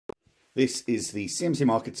This is the CMC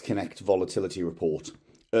Markets Connect Volatility Report.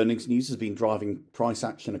 Earnings news has been driving price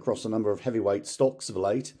action across a number of heavyweight stocks of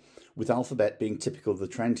late, with Alphabet being typical of the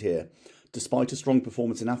trend here. Despite a strong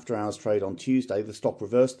performance in after-hours trade on Tuesday, the stock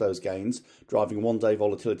reversed those gains, driving one-day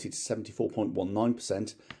volatility to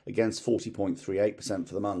 74.19% against 40.38%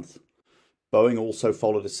 for the month. Boeing also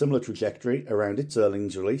followed a similar trajectory around its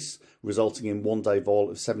earnings release, resulting in one-day vol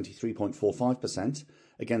of 73.45%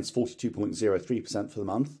 against 42.03% for the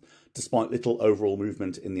month, despite little overall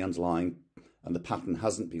movement in the underlying, and the pattern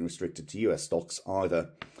hasn't been restricted to US stocks either.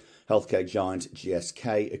 Healthcare giant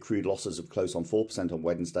GSK accrued losses of close on 4% on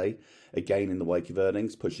Wednesday, again in the wake of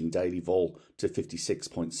earnings, pushing daily vol to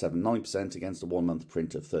 56.79% against a one-month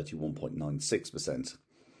print of 31.96%.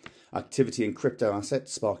 Activity in crypto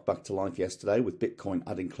assets sparked back to life yesterday, with Bitcoin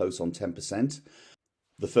adding close on 10%.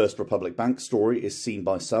 The First Republic Bank story is seen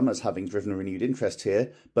by some as having driven renewed interest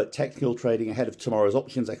here, but technical trading ahead of tomorrow's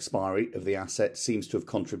options expiry of the asset seems to have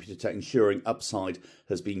contributed to ensuring upside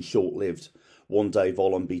has been short-lived. One-day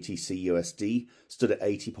vol on BTC USD stood at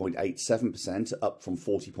 80.87%, up from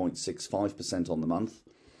 40.65% on the month.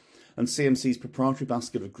 And CMC's proprietary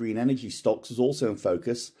basket of green energy stocks was also in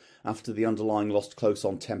focus after the underlying lost close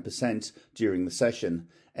on 10% during the session.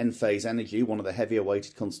 Enphase Energy, one of the heavier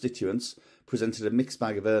weighted constituents, presented a mixed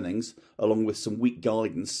bag of earnings along with some weak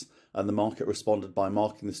guidance, and the market responded by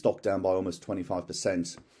marking the stock down by almost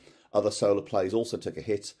 25%. Other solar plays also took a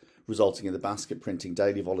hit, resulting in the basket printing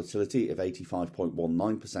daily volatility of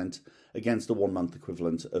 85.19% against a one-month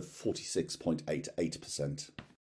equivalent of 46.88%.